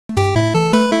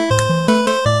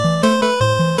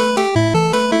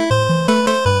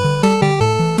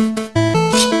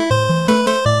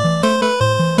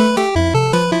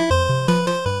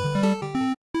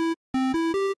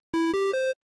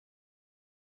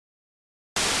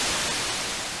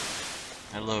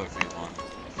Hello everyone,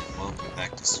 and welcome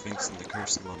back to Sphinx and the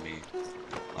Cursed Mummy.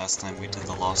 Last time we did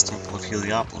the Lost Temple of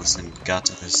Heliopolis and got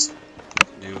to this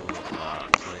new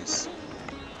place.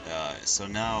 So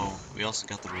now, we also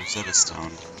got the Rosetta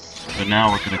Stone, but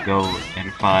now we're gonna go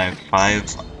and find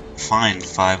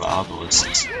five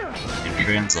obelisks and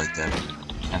translate them.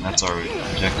 And that's our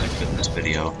objective for this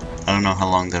video. I don't know how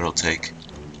long that'll take.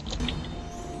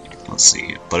 Let's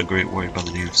see, but a great warrior by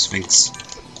the name of Sphinx.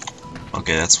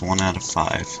 Okay, that's 1 out of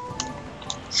 5.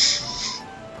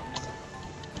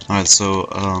 Alright, so,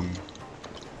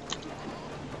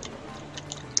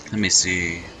 let me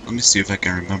see if I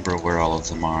can remember where all of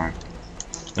them are.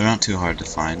 They're not too hard to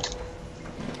find.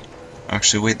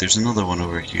 Actually, wait, there's another one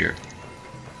over here.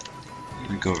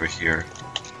 Let me go over here.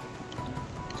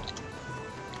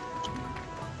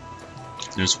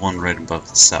 There's one right above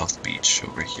the south beach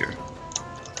over here.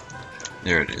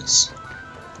 There it is.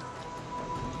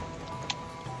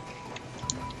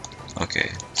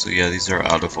 Okay, so yeah, these are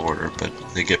out of order, but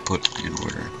they get put in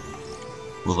order.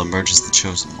 Will emerge as the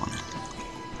chosen one.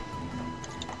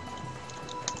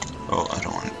 Oh, I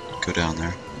don't want to go down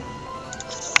there.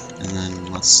 And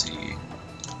then, let's see.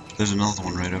 There's another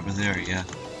one right over there, yeah.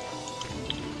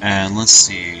 And let's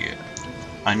see.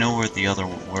 I know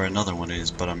where another one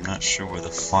is, but I'm not sure where the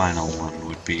final one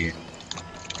would be.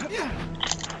 I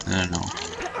don't know.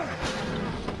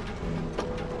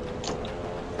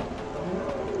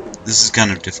 This is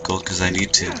kind of difficult because I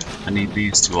need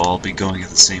these to all be going at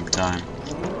the same time.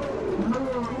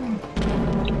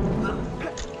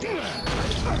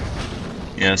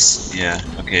 Yes, yeah,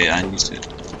 okay,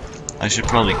 I should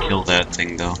probably kill that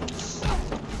thing though.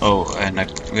 Oh, and I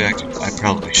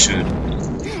probably should.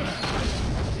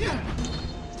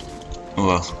 Oh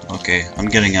well, okay, I'm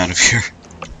getting out of here.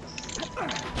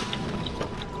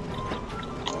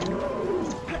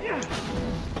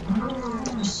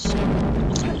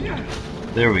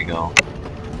 There we go.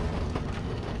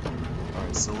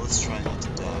 Alright, so let's try not to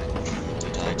die. Try not to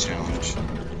die challenge.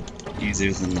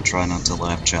 Easier than the try not to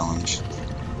laugh challenge.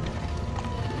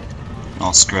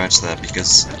 I'll scratch that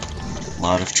because a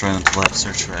lot of try not to laughs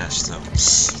are trash, so.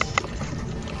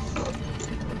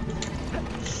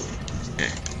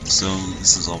 Okay, so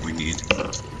this is all we need.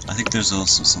 I think there's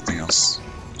also something else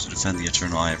to defend the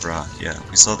Eternal Eye of Ra. Yeah,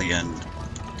 we saw the end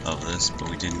of this, but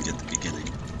we didn't get the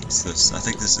beginning. What's this? I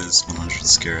think this is 100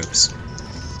 scarabs.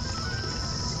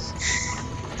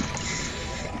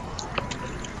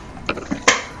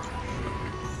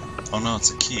 Oh no,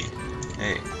 it's a key.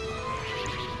 Hey.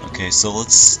 Okay, so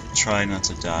let's try not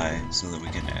to die so that we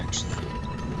can actually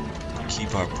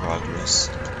keep our progress.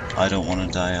 I don't want to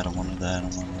die, I don't want to die, I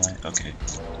don't want to die. Okay.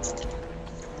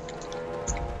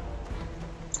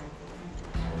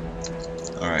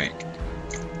 Alright.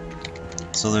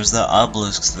 So there's that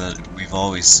obelisk that we've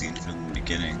always seen from the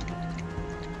beginning,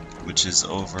 which is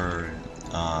over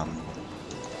at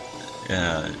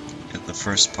the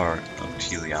first part of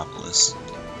Heliopolis,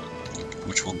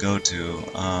 which we'll go to.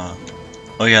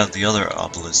 Oh yeah, the other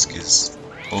obelisk is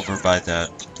over by the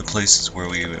places where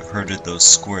we herded those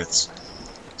squirts.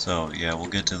 So yeah, we'll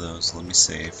get to those. Let me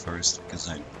save first because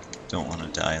I don't want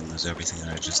to die and lose everything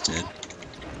that I just did.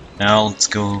 Now let's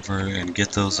go over and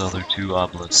get those other 2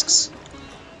 obelisks.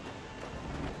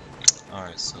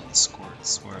 Alright, so the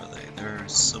squirts, where are they? They're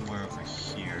somewhere over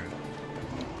here.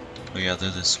 Oh yeah, they're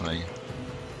this way.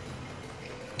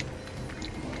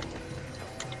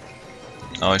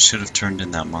 Oh, I should have turned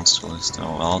in that monster list.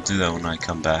 Oh, I'll do that when I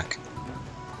come back.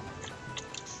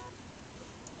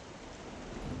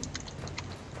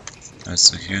 Alright,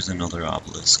 so here's another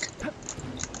obelisk.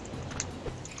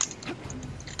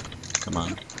 Come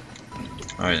on.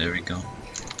 Alright, there we go.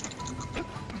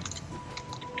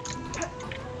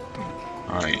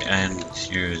 Alright, and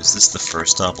here, is this the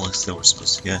first obelisk that we're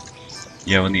supposed to get?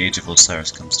 Yeah, when the Age of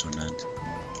Osiris comes to an end.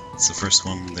 It's the first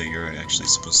one that you're actually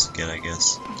supposed to get, I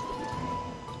guess.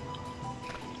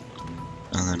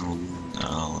 And then we'll,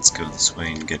 let's go this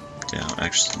way and get down.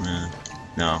 Actually,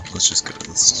 no, let's just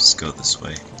go this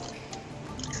way.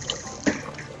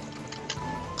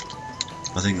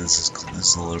 I think this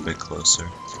is a little bit closer.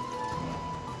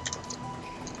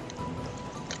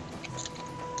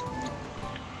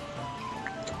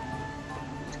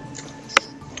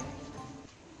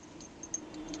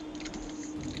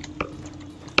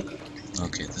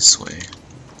 Okay, this way.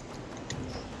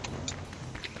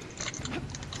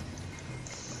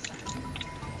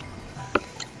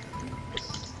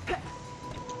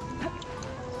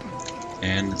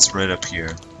 And it's right up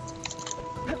here.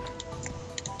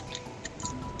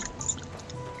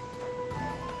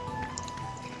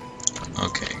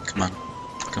 Okay, come on.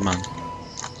 Come on.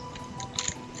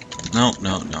 No,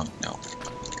 no, no, no.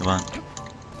 Come on.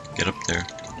 Get up there.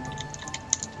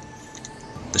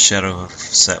 The shadow of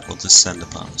Set will descend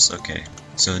upon us. Okay.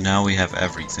 So now we have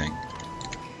everything.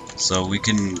 So we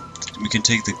can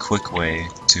take the quick way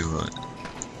to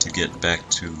get back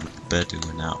to the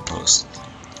Bedouin outpost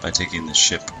by taking the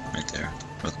ship right there,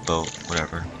 or the boat,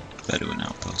 whatever. Bedouin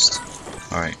outpost.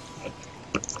 Alright.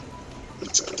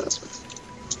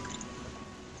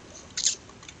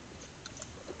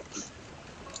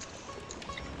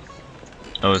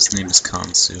 Oh, his name is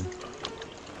Kansu.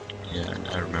 Yeah,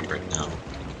 I remember it now.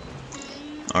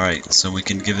 Alright, so we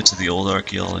can give it to the old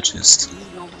archaeologist.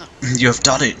 You have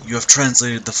done it! You have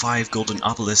translated the 5 golden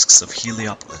obelisks of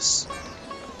Heliopolis.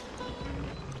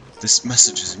 This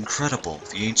message is incredible.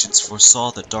 The ancients foresaw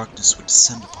that darkness would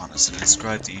descend upon us and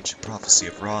inscribed the ancient prophecy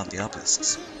of Ra and the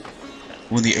obelisks.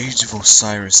 When the age of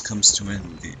Osiris comes to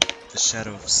end, the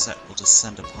shadow of Set will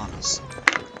descend upon us.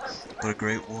 But a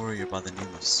great warrior by the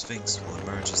name of Sphinx will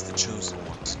emerge as the chosen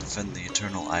one to defend the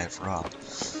eternal Eye of Ra.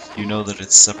 You know that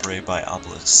it's separated by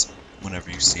obelisks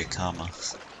whenever you see a comma.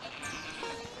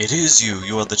 It is you!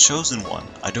 You are the chosen one!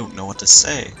 I don't know what to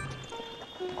say.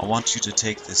 I want you to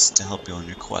take this to help you on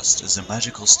your quest. It is a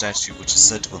magical statue which is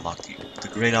said to unlock the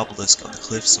great obelisk on the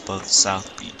cliffs above the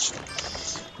south beach.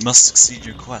 You must succeed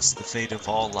your quest. The fate of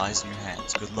all lies in your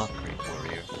hands. Good luck, great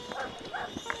warrior.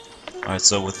 Alright,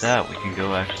 so with that, we can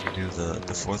go actually do the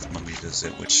 4th mummy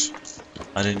visit, which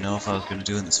I didn't know if I was going to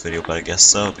do in this video, but I guess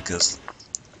so, because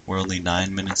we're only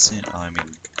 9 minutes in. Oh, I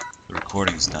mean, the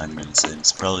recording's 9 minutes in.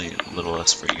 It's probably a little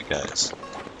less for you guys.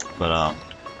 But,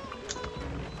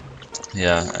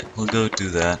 yeah, we'll go do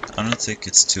that. I don't think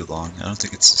it's too long. I don't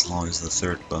think it's as long as the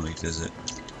 3rd mummy visit.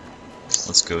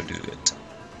 Let's go do it.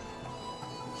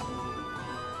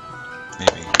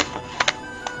 Maybe.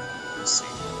 We'll see.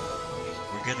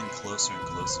 We're getting closer and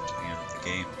closer to the end of the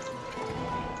game.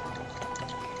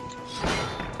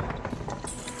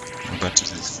 We're about to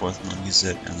do the 4th mummy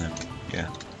visit, and then, yeah.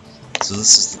 So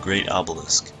this is the Great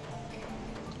Obelisk.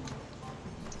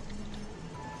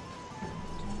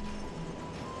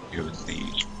 Here with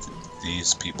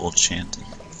these people chanting.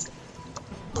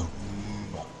 Boom,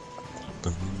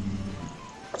 boom.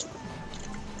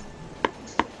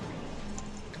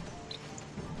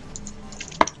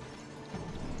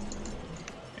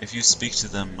 If you speak to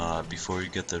them before you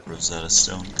get the Rosetta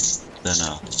Stone,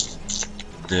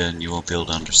 then you won't be able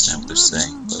to understand what they're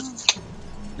saying. But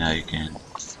now you can.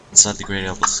 Inside the Great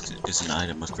Obelisk is an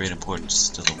item of great importance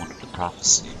to the one of the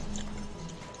prophecy.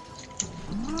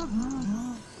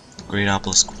 The Great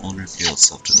Obelisk will only reveal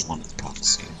itself to the one of the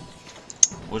prophecy.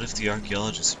 What if the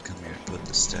archaeologist had come here and put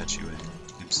the statue in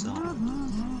himself?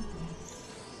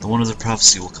 The one of the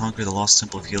prophecy will conquer the lost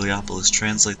temple of Heliopolis,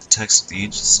 translate the text of the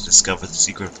ancients to discover the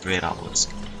secret of the Great Obelisk.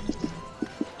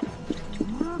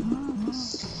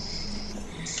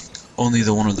 Only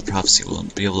the one of the prophecy will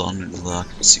be able to unlock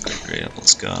the secret of the Great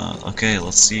Obelisk. Okay,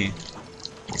 let's see.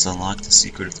 Let's unlock the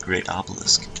secret of the Great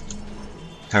Obelisk.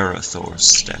 Thor's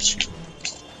statue.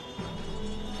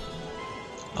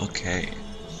 Okay.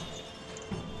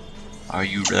 Are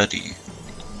you ready?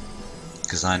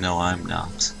 Because I know I'm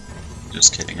not.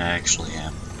 Just kidding, I actually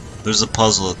am. There's a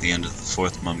puzzle at the end of the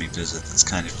 4th mummy visit that's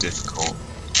kind of difficult.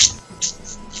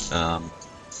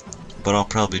 But I'll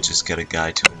probably just get a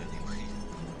guide to it anyway.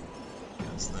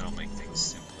 Because that'll make things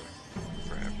simpler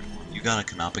for everyone. You got a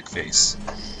canopic face.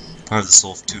 Part of the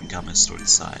soul of Tutankhamun stored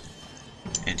inside.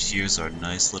 And here's our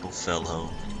nice little fellow,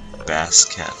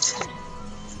 Basket.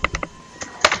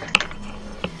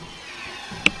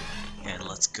 And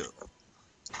let's go.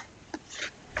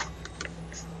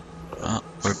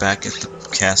 We're back at the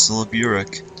Castle of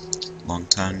Uruk. Long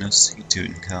time no see,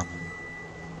 Tutankhamun.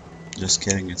 Just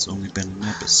kidding, it's only been an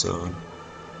episode.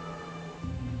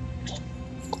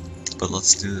 But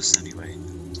let's do this anyway.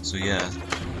 So yeah,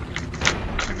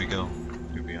 here we go.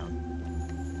 Here we are.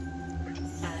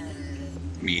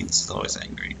 Means is always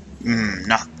angry.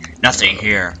 Nothing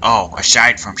here. Oh,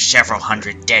 aside from several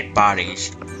hundred dead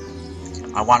bodies.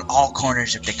 I want all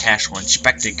corners of the castle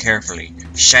inspected carefully.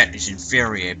 Set is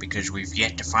infuriated because we've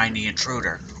yet to find the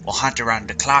intruder. We'll hunt around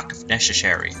the clock if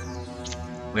necessary.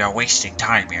 We are wasting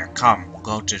time here. Come, we'll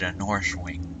go to the north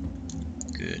wing.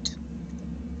 Good.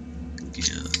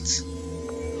 Good.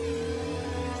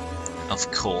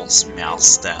 Of course,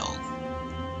 Malstel.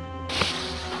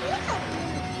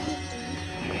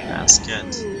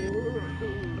 Basket.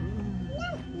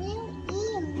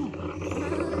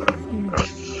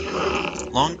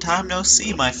 Long time no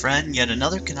see, my friend. Yet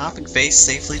another canopic face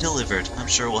safely delivered. I'm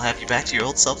sure we'll have you back to your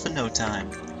old self in no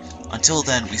time. Until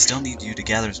then, we still need you to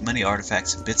gather as many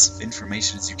artifacts and bits of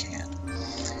information as you can.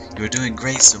 You are doing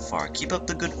great so far. Keep up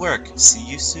the good work. See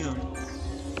you soon.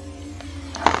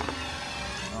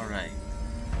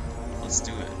 let's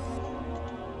do it.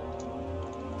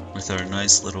 With our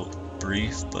nice little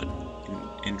brief but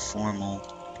informal,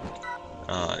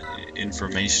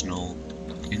 informational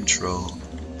intro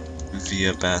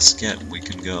via basket, we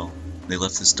can go. They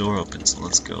left this door open, so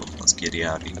let's go. Let's get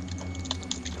outy.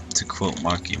 To quote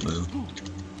Marky Moo.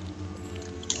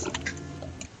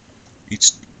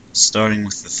 Starting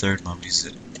with the third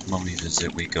mummy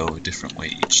visit, we go a different way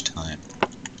each time.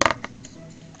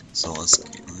 So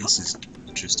this is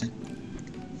interesting.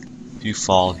 If you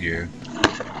fall here,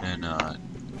 then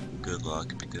good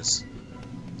luck, because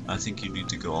I think you need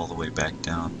to go all the way back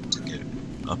down to get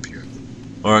up here.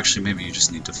 Or actually, maybe you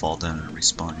just need to fall down and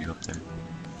respawn you up there.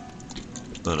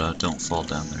 But don't fall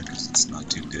down there, because it's not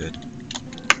too good.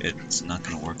 It's not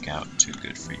going to work out too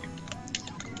good for you.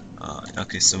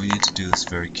 Okay, so we need to do this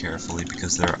very carefully,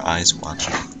 because there are eyes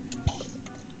watching.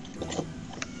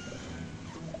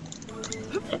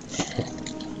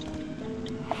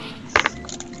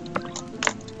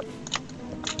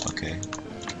 Okay,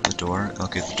 the door.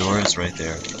 Okay, the door is right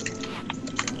there.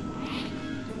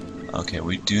 Okay,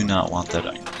 we do not want that.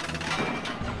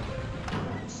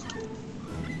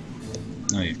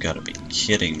 No, you've got to be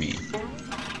kidding me.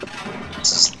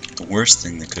 This is the worst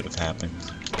thing that could have happened.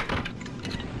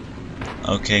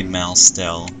 Okay,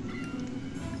 Malstel.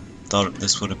 Thought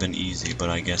this would have been easy, but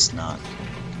I guess not.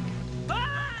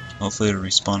 Hopefully it'll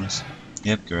respawn us.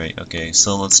 Yep, great. Okay,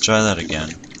 so let's try that again.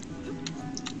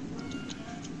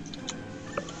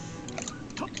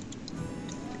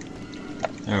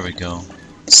 There we go.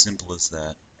 Simple as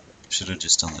that. Should have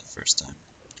just done that first time.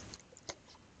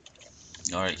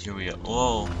 Alright, here we go.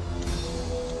 Whoa!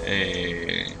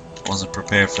 Hey, wasn't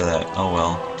prepared for that. Oh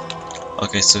well.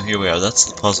 Okay, so here we are. That's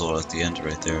the puzzle at the end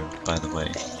right there, by the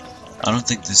way. I don't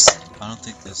think this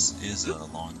is a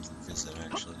long visit,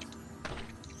 actually.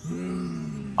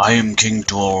 I am King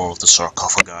Dor of the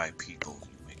Sarcophagi people.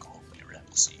 You may call me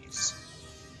Ramesses.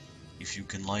 If you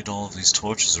can light all of these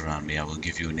torches around me, I will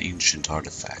give you an ancient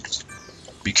artifact.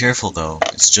 Be careful, though.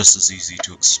 It's just as easy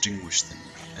to extinguish them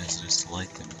as it is to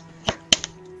light them.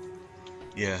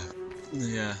 Yeah,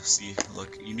 see,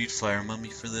 look, you need fire mummy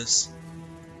for this.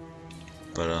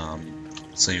 But,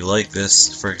 so you light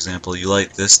this, for example, you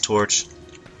light this torch,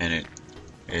 and it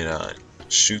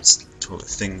shoots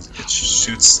it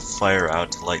shoots fire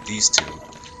out to light these two.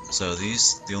 So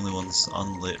the only ones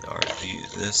unlit are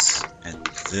this and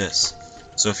this.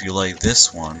 So if you light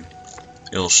this one,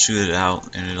 it'll shoot it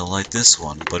out, and it'll light this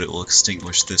one, but it will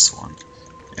extinguish this one,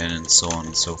 and so on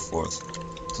and so forth.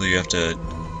 So you have to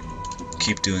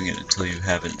keep doing it until you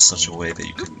have it in such a way that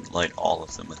you can light all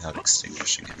of them without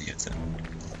extinguishing any of them.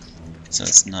 So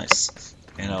it's nice.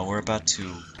 And we're about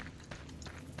to...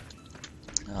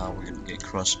 we're gonna get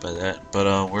crushed by that,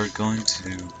 but we're going to...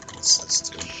 What's this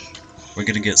do? We're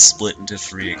gonna get split into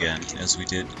 3 again, as we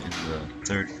did in the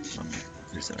third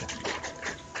visit, I think.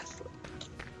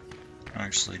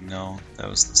 Actually, no, that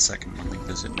was the second mummy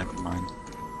visit, never mind.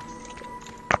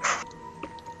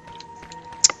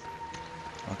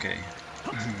 Okay.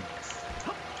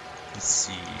 Let's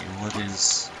see, what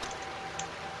is...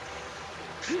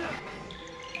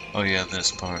 Oh yeah,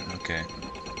 this part, okay.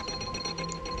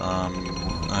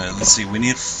 Alright, let's see, we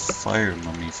need fire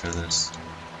mummy for this.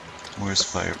 Where's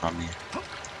fire mummy?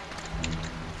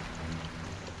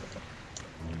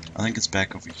 I think it's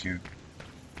back over here.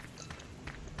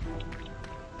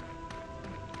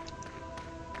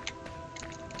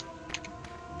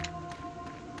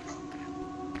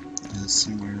 It's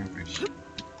somewhere over here.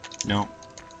 Nope.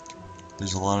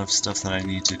 There's a lot of stuff that I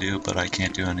need to do, but I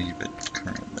can't do any of it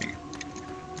currently.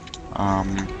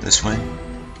 This way?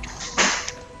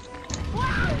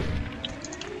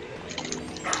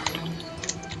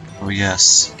 Oh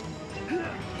yes.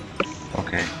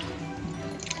 Okay.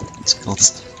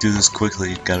 Let's do this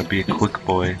quickly. Gotta be a quick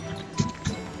boy.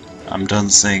 I'm done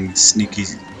saying sneaky,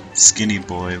 skinny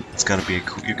boy. It's gotta be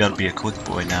you gotta be a quick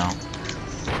boy now.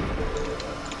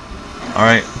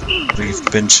 Alright, we've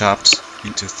been chopped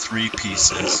into 3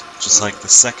 pieces, just like the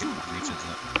second one we did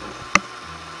that.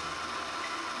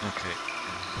 Okay.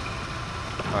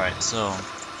 Alright,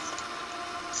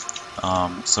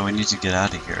 so we need to get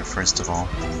out of here first of all.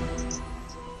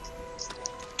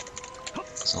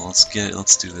 So let's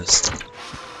do this.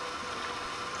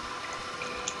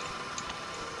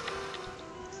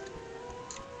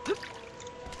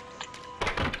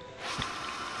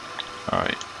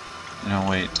 Alright. No,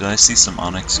 wait, did I see some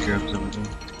onyx scarabs over there?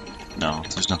 No,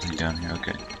 there's nothing down here,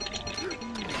 okay.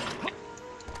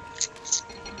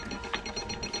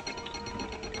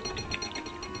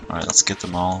 Alright, let's get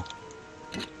them all.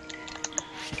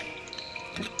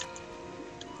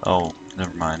 Oh,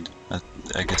 never mind.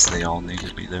 I guess they all need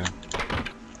to be there.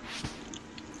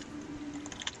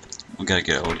 We gotta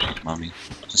get OG mummy,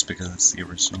 just because it's the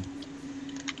original.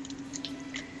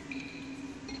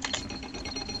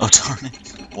 Oh darn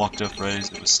it! Walked up right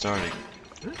as it was starting.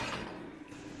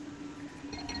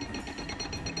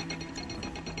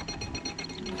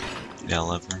 Yeah,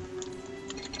 lever.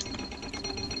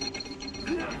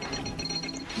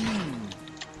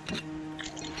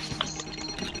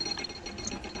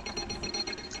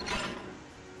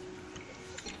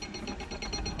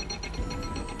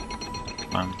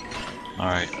 Come on.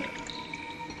 Alright.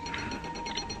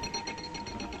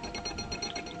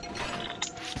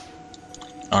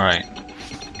 Alright.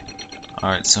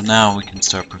 Alright, so now we can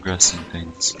start progressing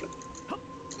things.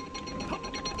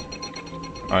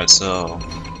 Alright, so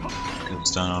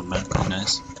goes down automatically.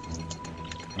 Nice.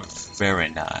 Very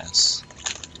nice.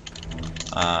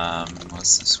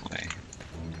 What's this way?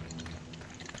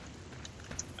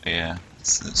 Yeah,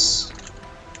 it's this.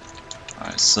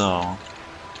 Alright, so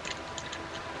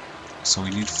we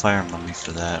need fire mummy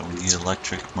for that. We need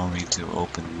electric mummy to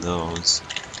open those.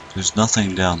 There's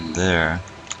nothing down there.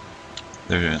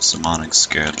 There are some onyx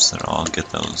scarabs that I'll get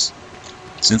those.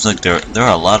 Seems like there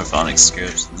are a lot of onyx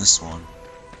scarabs in this one.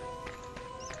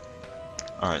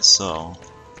 Alright, so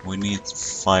we need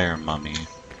fire mummy.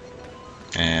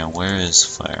 And where is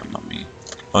fire mummy?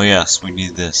 Oh yes, we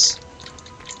need this.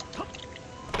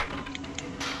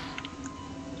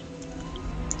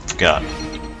 Forgot.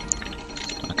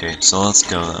 Okay, so let's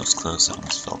go. That was close. I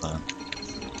almost fell down.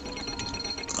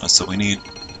 So we need.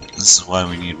 This is why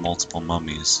we need multiple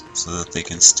mummies, so that they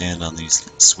can stand on these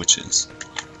switches.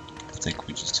 I think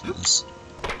we just do this.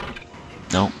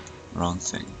 Nope, wrong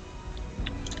thing.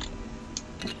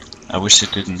 I wish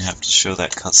it didn't have to show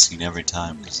that cutscene every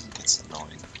time, because it gets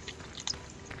annoying.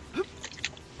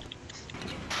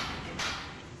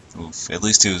 Oof, at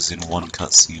least it was in one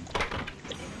cutscene.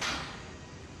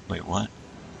 Wait, what?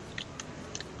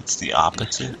 It's the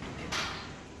opposite?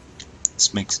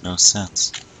 This makes no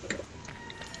sense.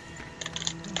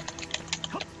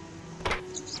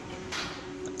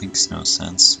 That makes no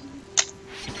sense.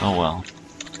 Oh well.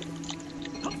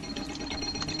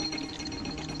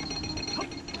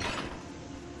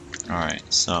 Alright,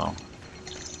 so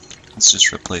let's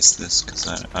just replace this because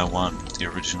I want the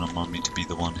original mummy to be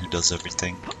the one who does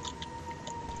everything.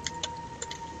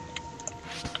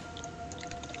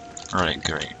 Alright,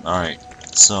 great. Alright,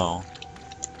 so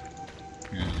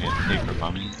we're gonna get paper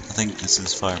mummy. I think this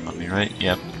is fire mummy, right?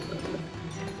 Yep.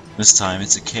 This time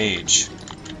it's a cage.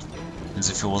 As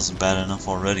if it wasn't bad enough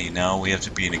already, now we have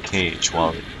to be in a cage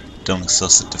while it dunks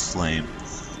us into flame.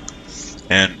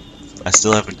 And I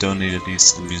still haven't donated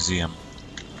these to the museum.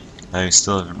 I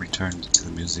still haven't returned to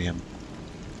the museum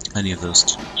any of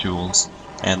those jewels.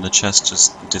 And the chest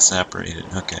just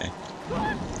disapparated. Okay.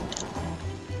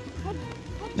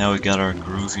 Now we got our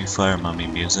groovy fire mummy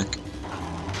music.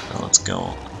 So let's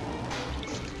go.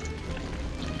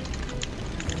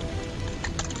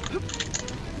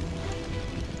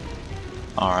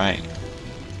 Alright.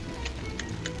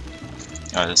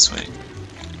 Alright, this way.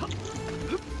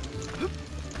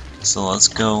 So let's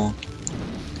go.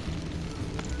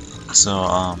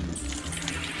 So,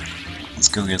 let's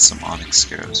go get some onyx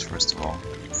scarabs first of all.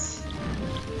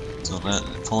 So that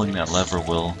pulling that lever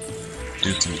will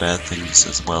do some bad things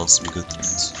as well as some good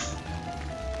things.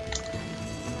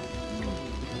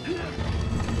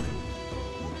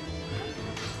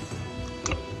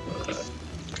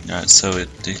 Alright, so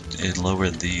it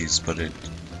lowered these, but it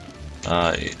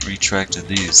retracted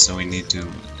these, so we need to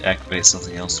activate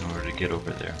something else in order to get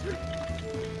over there.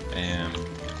 And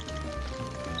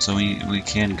so we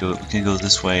can go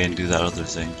this way and do that other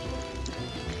thing.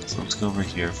 So let's go over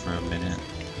here for a minute.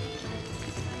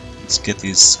 Let's get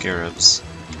these scarabs.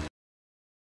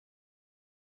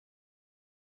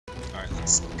 Alright,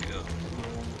 let's go.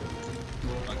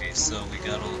 Okay, so we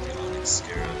got all the onyx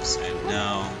scarabs, and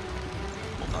now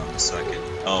hold on a second.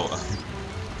 Oh,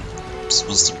 I'm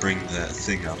supposed to bring that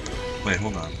thing up. Wait,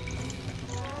 hold on.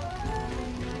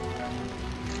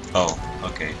 Oh,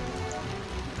 okay.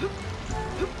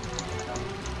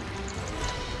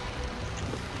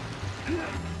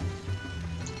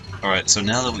 Alright, so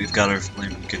now that we've got our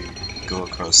flame, we can go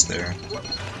across there.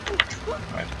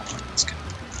 Alright, let's go.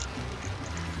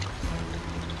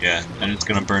 Yeah, and it's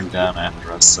gonna burn down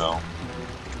after us, so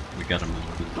we gotta move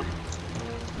quickly.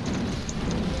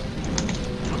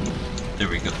 There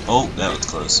we go. Oh, that was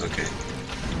close, okay.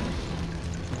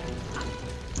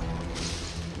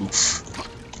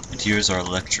 Oof. And here's our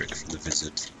electric from the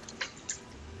visit.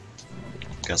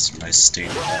 Got some nice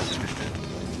stained glass right there.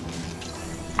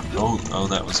 Oh,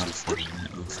 that was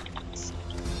unfortunate. Oof.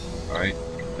 Alright,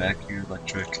 get back here,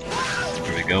 electric.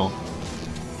 There we go.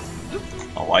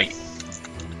 Alright.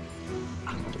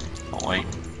 Oh wait.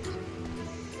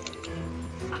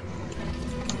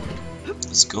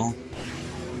 Let's go.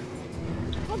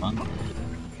 Come on.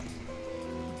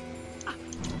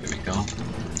 There we go.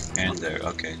 And there,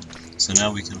 okay. So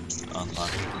now we can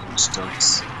unlock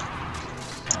stones.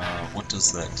 What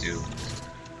does that do?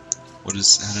 How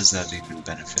does that even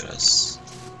benefit us?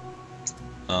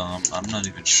 I'm not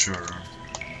even sure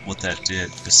what that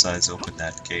did besides open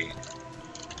that gate.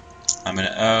 I mean,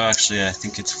 actually I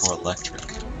think it's for electric.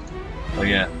 Oh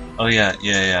yeah,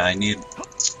 I need,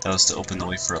 that was to open the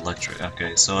way for electric.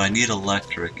 Okay, so I need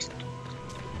electric.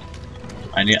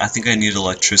 I think I need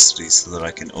electricity so that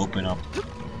I can open up,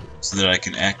 so that I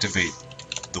can activate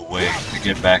the way to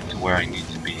get back to where I need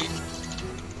to be,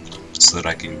 so that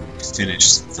I can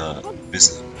finish the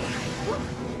visit.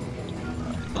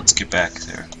 Alright, let's get back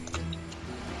there.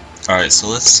 Alright, so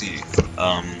let's see.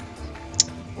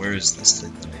 Where is this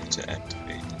thing that I need to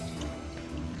activate?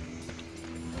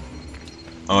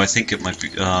 Oh, I think it might be,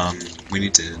 we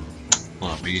need to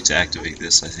activate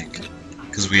this, I think.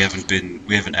 Because we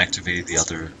haven't activated the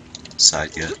other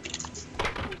side yet.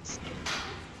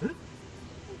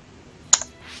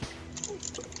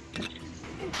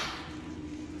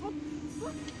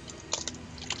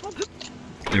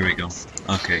 There we go.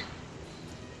 Okay.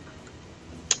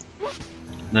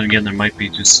 Then again, there might be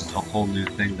just a whole new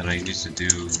thing that I need to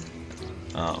do,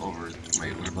 over,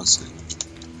 wait, where was it?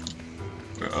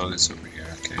 Oh, it's over here,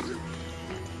 okay.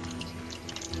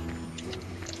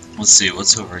 Let's see,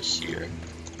 what's over here?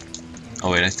 Oh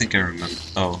wait, I think I remember.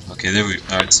 Oh, okay, there we,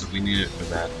 alright, so we need it for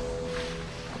that.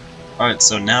 Alright,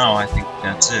 so now I think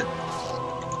that's it.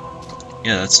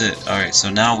 Yeah, that's it. Alright,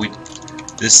 so now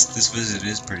this visit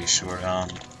is pretty short,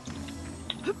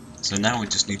 so now we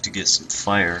just need to get some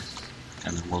fire,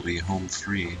 and then we'll be home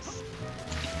free.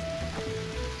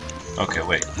 Okay,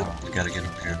 wait, we gotta get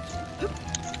up here.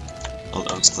 Oh,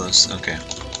 that was close, okay.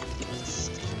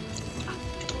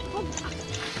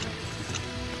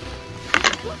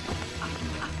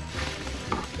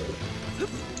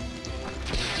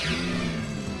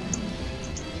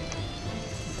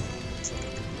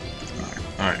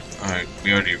 Alright,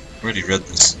 we already read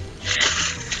this.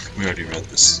 We already read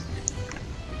this.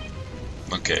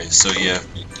 Okay, so yeah,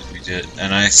 we did,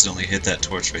 and I accidentally hit that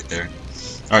torch right there.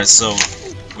 Alright, so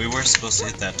we were supposed to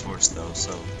hit that torch though,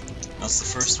 so that's the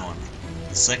first one.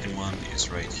 The second one is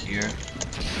right here.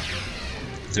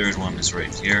 Third one is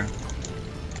right here.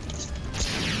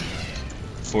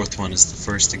 Fourth one is the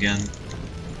first again.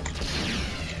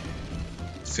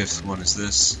 Fifth one is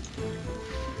this.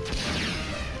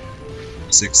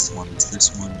 Sixth one is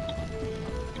this one.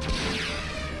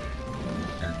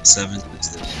 And seventh is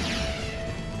this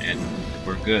one. And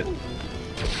we're good.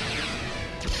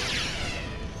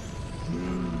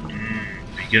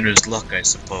 Beginner's luck, I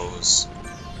suppose.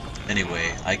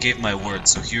 Anyway, I gave my word,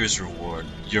 so here's your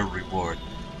reward.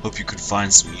 Hope you could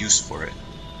find some use for it.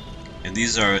 And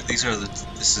this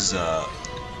is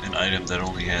an item that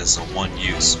only has a one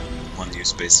use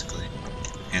basically.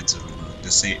 Hands of the Moon.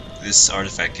 This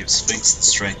artifact gives Sphinx the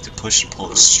strength to push and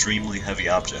pull extremely heavy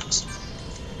objects.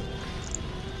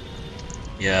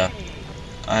 Yeah,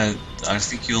 I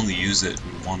think you only use it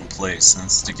in one place, and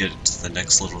that's to get it to the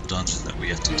next little dungeon that we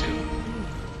have to do.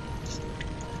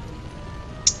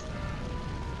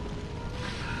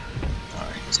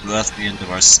 Alright, so that's the end of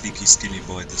our sneaky skinny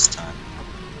boy this time.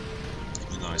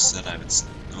 Even though I said I would.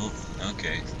 Oh,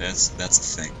 okay, that's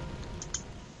a thing.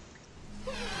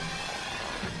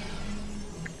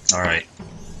 Alright.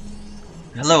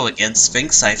 Hello again,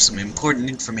 Sphinx. I have some important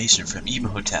information from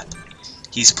Imhotep.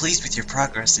 He's pleased with your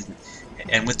progress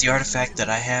and with the artifact that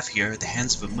I have here, the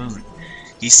Hands of a Moon.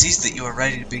 He sees that you are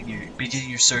ready to begin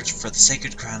your search for the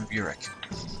sacred crown of Uruk.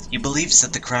 He believes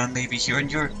that the crown may be here in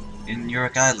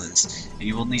Uruk Islands, and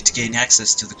you will need to gain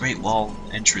access to the Great Wall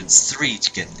Entrance 3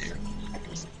 to get there.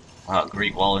 Wow,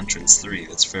 Great Wall Entrance 3,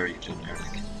 that's very generic.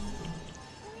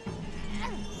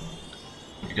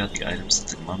 You got the items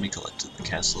that the mummy collected in the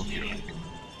castle of Uruk.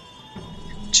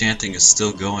 Chanting is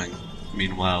still going.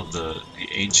 Meanwhile, the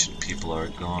ancient people are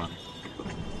gone.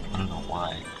 I don't know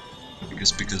why. I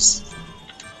guess because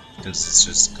it's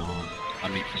just gone. I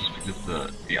mean,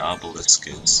 because the obelisk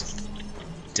is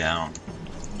down.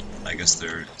 I guess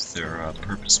their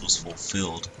purpose was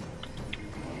fulfilled.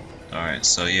 Alright,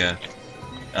 so yeah.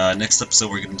 Next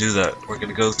episode we're gonna do that. We're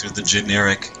gonna go through the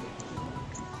generic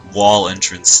Wall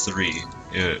Entrance 3.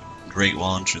 Great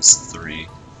Wall Entrance 3.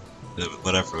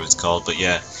 Whatever it's called, but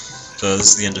yeah. So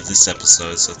this is the end of this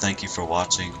episode, so thank you for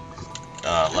watching.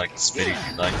 Like this video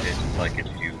if you liked it, like it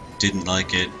if you didn't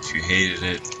like it, if you hated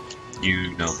it,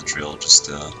 you know the drill. Just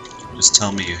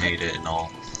tell me you hate it, and I'll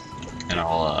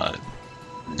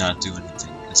not do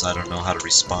anything, because I don't know how to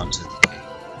respond to the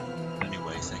game.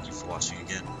 Anyway, thank you for watching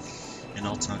again, and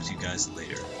I'll talk to you guys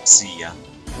later. See ya.